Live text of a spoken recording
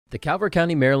The Calvert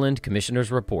County Maryland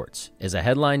Commissioners' Reports is a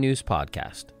headline news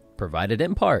podcast provided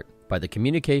in part by the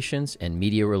Communications and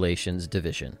Media Relations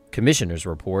Division. Commissioners'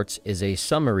 Reports is a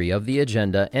summary of the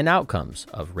agenda and outcomes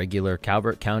of regular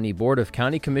Calvert County Board of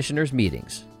County Commissioners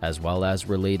meetings, as well as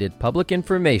related public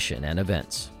information and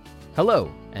events. Hello,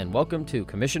 and welcome to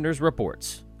Commissioners'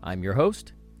 Reports. I'm your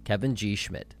host, Kevin G.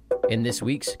 Schmidt. In this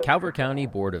week's Calvert County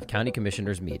Board of County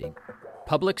Commissioners meeting,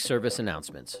 public service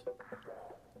announcements.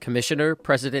 Commissioner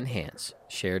President Hance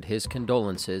shared his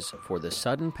condolences for the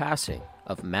sudden passing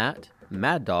of Matt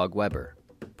Mad Dog Weber,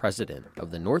 president of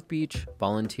the North Beach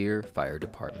Volunteer Fire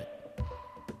Department.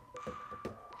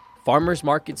 Farmers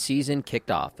Market season kicked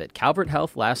off at Calvert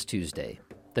Health last Tuesday.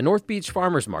 The North Beach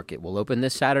Farmers Market will open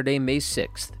this Saturday, May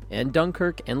 6th, and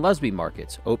Dunkirk and Lusby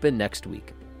markets open next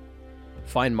week.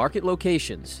 Find market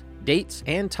locations, dates,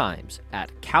 and times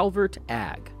at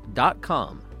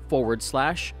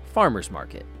calvertag.com/farmers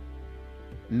market.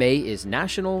 May is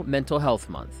National Mental Health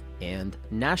Month and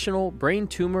National Brain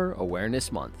Tumor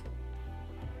Awareness Month.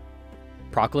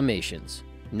 Proclamations.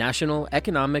 National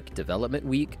Economic Development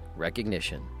Week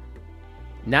recognition.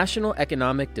 National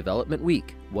Economic Development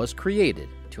Week was created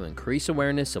to increase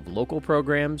awareness of local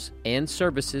programs and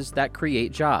services that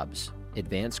create jobs,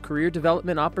 advance career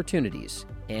development opportunities,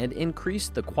 and increase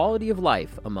the quality of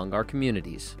life among our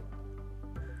communities.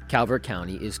 Calvert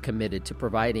County is committed to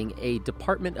providing a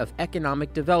Department of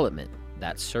Economic Development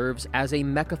that serves as a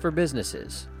mecca for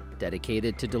businesses,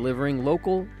 dedicated to delivering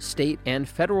local, state, and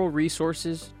federal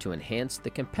resources to enhance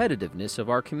the competitiveness of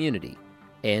our community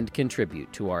and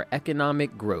contribute to our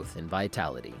economic growth and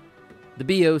vitality. The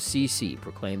BOCC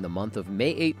proclaimed the month of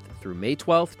May 8th through May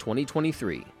 12th,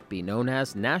 2023, be known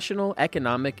as National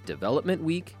Economic Development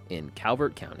Week in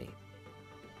Calvert County.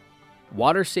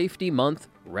 Water Safety Month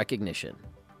recognition.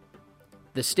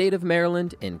 The state of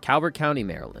Maryland and Calvert County,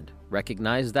 Maryland,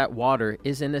 recognize that water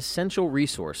is an essential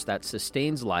resource that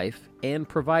sustains life and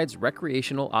provides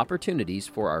recreational opportunities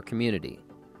for our community.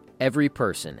 Every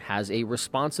person has a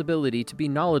responsibility to be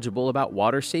knowledgeable about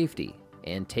water safety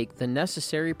and take the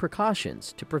necessary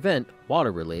precautions to prevent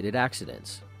water-related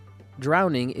accidents.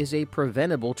 Drowning is a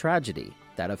preventable tragedy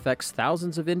that affects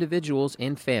thousands of individuals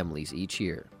and families each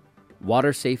year.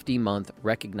 Water Safety Month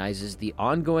recognizes the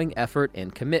ongoing effort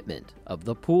and commitment of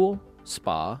the pool,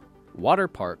 spa, water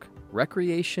park,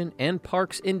 recreation, and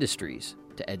parks industries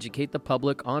to educate the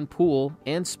public on pool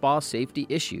and spa safety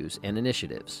issues and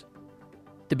initiatives.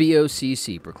 The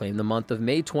BOCC proclaimed the month of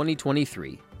May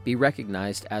 2023 be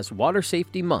recognized as Water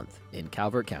Safety Month in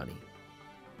Calvert County.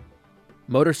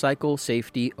 Motorcycle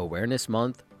Safety Awareness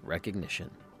Month recognition.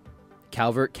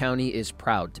 Calvert County is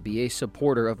proud to be a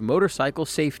supporter of motorcycle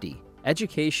safety,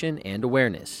 education, and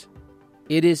awareness.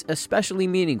 It is especially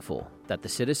meaningful that the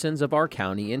citizens of our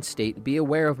county and state be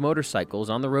aware of motorcycles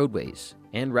on the roadways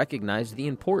and recognize the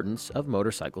importance of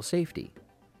motorcycle safety.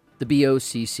 The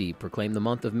BOCC proclaimed the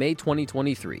month of May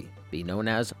 2023 be known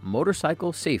as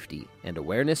Motorcycle Safety and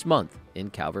Awareness Month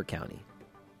in Calvert County.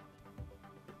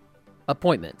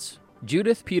 Appointments.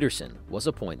 Judith Peterson was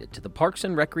appointed to the Parks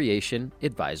and Recreation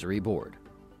Advisory Board.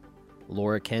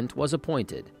 Laura Kent was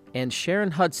appointed, and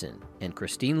Sharon Hudson and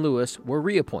Christine Lewis were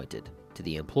reappointed to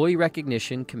the Employee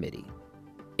Recognition Committee.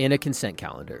 In a consent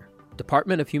calendar,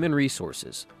 Department of Human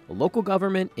Resources, Local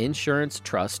Government Insurance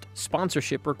Trust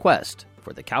sponsorship request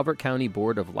for the Calvert County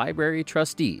Board of Library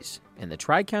Trustees and the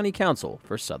Tri-County Council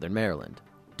for Southern Maryland.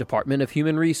 Department of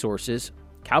Human Resources,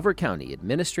 Calvert County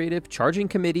Administrative Charging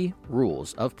Committee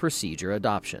Rules of Procedure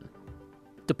Adoption.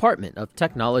 Department of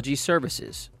Technology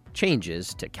Services,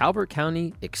 changes to Calvert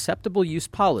County Acceptable Use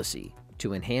Policy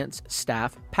to enhance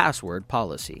staff password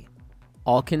policy.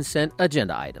 All consent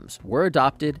agenda items were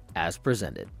adopted as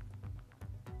presented.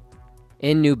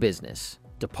 In new business,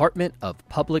 Department of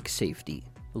Public Safety,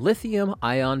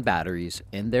 lithium-ion batteries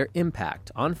and their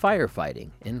impact on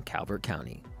firefighting in Calvert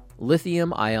County.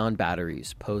 Lithium-ion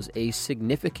batteries pose a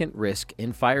significant risk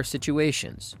in fire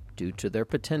situations due to their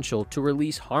potential to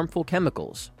release harmful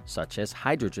chemicals such as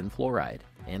hydrogen fluoride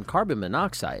and carbon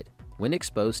monoxide when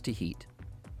exposed to heat.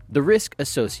 The risk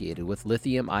associated with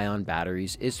lithium-ion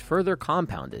batteries is further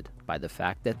compounded by the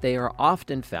fact that they are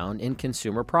often found in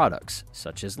consumer products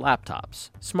such as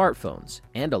laptops, smartphones,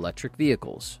 and electric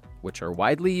vehicles, which are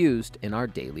widely used in our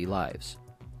daily lives.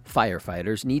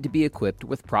 Firefighters need to be equipped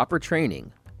with proper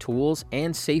training, tools,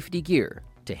 and safety gear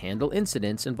to handle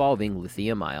incidents involving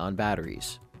lithium-ion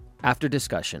batteries. After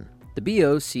discussion, the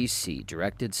BOCC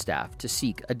directed staff to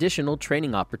seek additional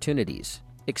training opportunities,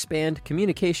 expand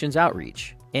communications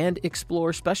outreach, and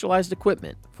explore specialized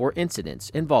equipment for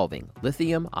incidents involving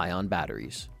lithium-ion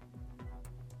batteries.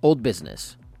 Old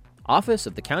business. Office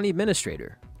of the County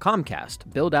Administrator,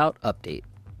 Comcast Build-Out Update.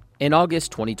 In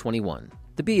August 2021,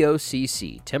 the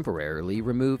BOCC temporarily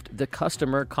removed the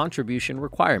customer contribution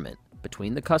requirement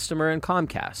between the customer and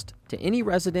Comcast to any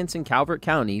residents in Calvert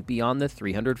County beyond the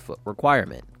 300-foot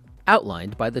requirement,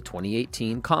 outlined by the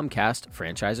 2018 Comcast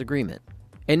franchise agreement.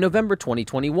 In November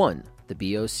 2021, the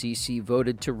BOCC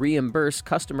voted to reimburse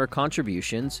customer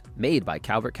contributions made by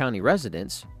Calvert County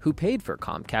residents who paid for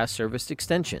Comcast service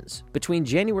extensions between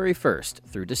January 1st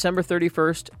through December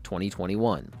 31st,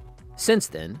 2021. Since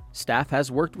then, staff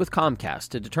has worked with Comcast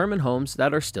to determine homes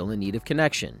that are still in need of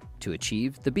connection to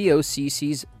achieve the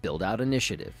BOCC's build-out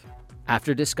initiative.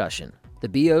 After discussion, the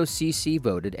BOCC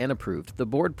voted and approved the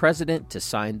board president to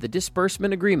sign the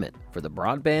disbursement agreement for the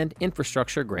Broadband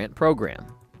Infrastructure Grant Program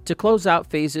to close out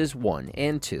phases 1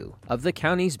 and 2 of the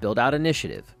county's build-out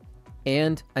initiative,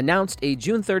 and announced a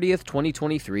June 30th,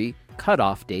 2023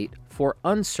 cutoff date for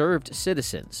unserved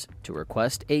citizens to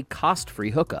request a cost-free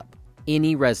hookup.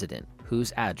 Any resident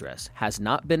whose address has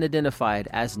not been identified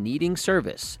as needing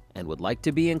service and would like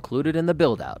to be included in the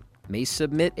build-out may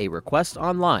submit a request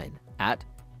online at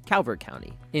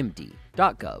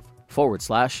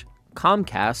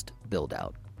calvertcountymd.gov/Comcast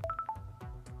build-out.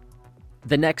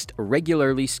 The next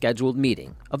regularly scheduled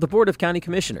meeting of the Board of County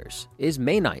Commissioners is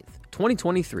May 9th,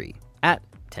 2023 at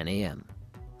 10 a.m.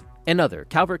 In other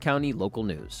Calvert County local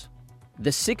news, the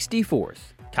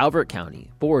 64th Calvert County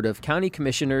Board of County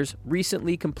Commissioners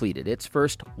recently completed its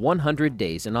first 100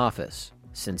 days in office.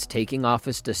 Since taking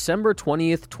office December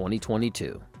 20th,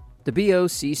 2022, the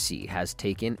BOCC has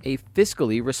taken a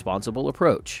fiscally responsible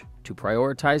approach to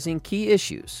prioritizing key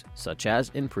issues such as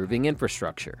improving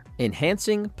infrastructure,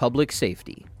 enhancing public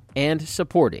safety, and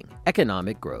supporting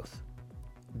economic growth.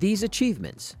 These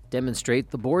achievements demonstrate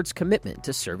the board's commitment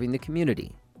to serving the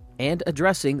community and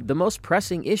addressing the most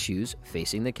pressing issues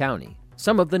facing the county.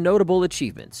 Some of the notable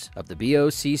achievements of the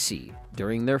BOCC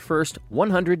during their first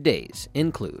 100 days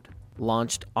include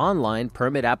launched online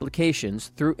permit applications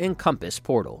through Encompass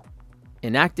Portal,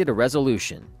 enacted a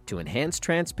resolution to enhance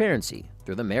transparency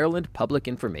through the Maryland Public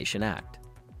Information Act,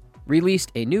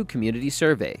 released a new community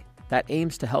survey that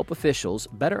aims to help officials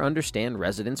better understand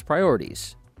residents'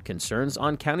 priorities, concerns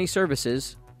on county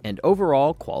services, and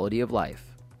overall quality of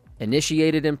life,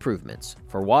 initiated improvements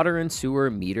for water and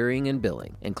sewer metering and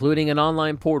billing, including an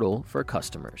online portal for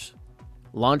customers,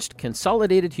 launched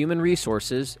consolidated human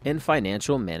resources and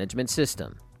financial management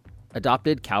system,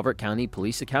 adopted Calvert County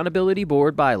Police Accountability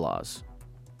Board bylaws,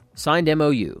 signed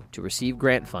MOU to receive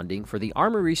grant funding for the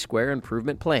Armory Square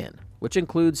Improvement Plan, which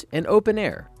includes an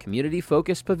open-air,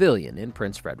 community-focused pavilion in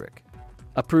Prince Frederick,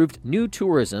 approved new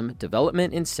Tourism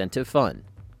Development Incentive Fund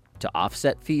to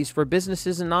offset fees for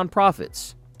businesses and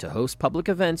nonprofits to host public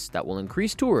events that will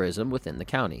increase tourism within the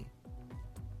county,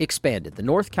 expanded the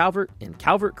North Calvert and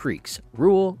Calvert Creek's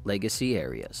rural legacy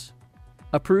areas,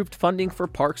 approved funding for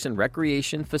parks and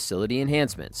recreation facility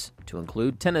enhancements to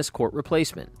include tennis court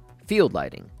replacement, field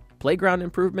lighting, playground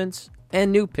improvements,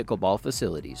 and new pickleball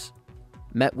facilities,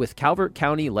 met with Calvert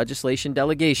County Legislation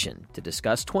Delegation to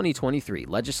discuss 2023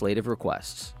 legislative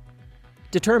requests,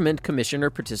 determined commissioner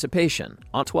participation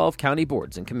on 12 county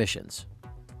boards and commissions,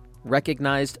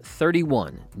 recognized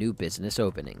 31 new business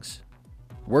openings,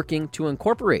 working to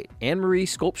incorporate Anne Marie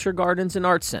Sculpture Gardens and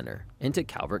Arts Center into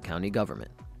Calvert County government,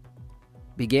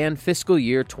 began fiscal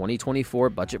year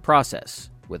 2024 budget process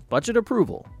with budget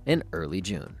approval in early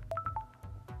June.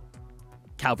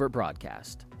 Calvert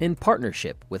Broadcast, in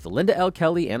partnership with Linda L.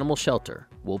 Kelly Animal Shelter,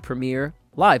 will premiere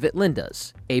Live at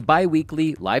Linda's, a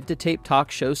bi-weekly live-to-tape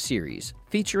talk show series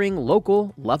featuring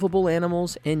local, lovable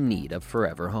animals in need of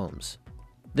forever homes.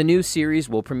 The new series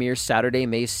will premiere Saturday,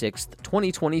 May 6th,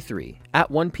 2023 at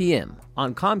 1 p.m.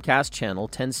 on Comcast Channel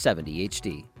 1070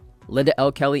 HD. Linda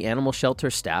L. Kelly Animal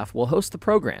Shelter staff will host the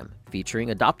program, featuring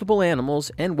adoptable animals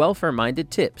and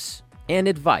welfare-minded tips and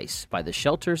advice by the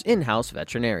shelter's in-house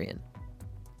veterinarian.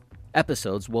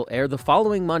 Episodes will air the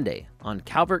following Monday on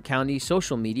Calvert County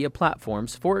social media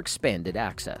platforms for expanded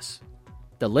access.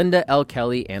 The Linda L.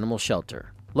 Kelly Animal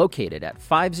Shelter, located at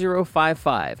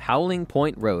 5055 Howling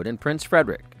Point Road in Prince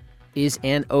Frederick, is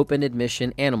an open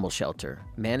admission animal shelter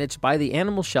managed by the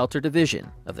Animal Shelter Division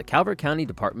of the Calvert County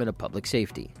Department of Public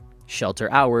Safety.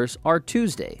 Shelter hours are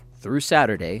Tuesday through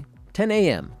Saturday, 10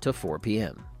 a.m. to 4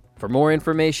 p.m. For more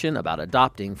information about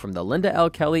adopting from the Linda L.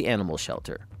 Kelly Animal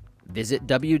Shelter, visit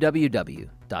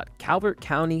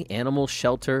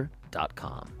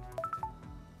www.calvertcountyanimalshelter.com.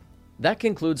 That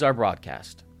concludes our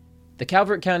broadcast. The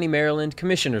Calvert County, Maryland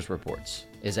Commissioners Reports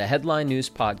is a headline news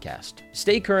podcast.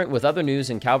 Stay current with other news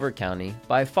in Calvert County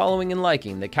by following and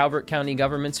liking the Calvert County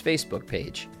government's Facebook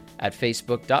page at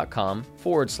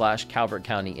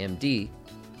facebook.com/CalvertCountyMD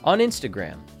on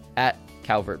Instagram at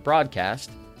Calvert Broadcast,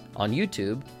 on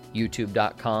YouTube,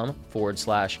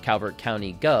 youtube.com/Calvert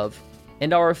County Gov,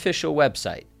 and our official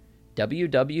website,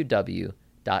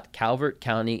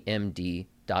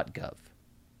 www.calvertcountymd.gov.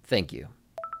 Thank you.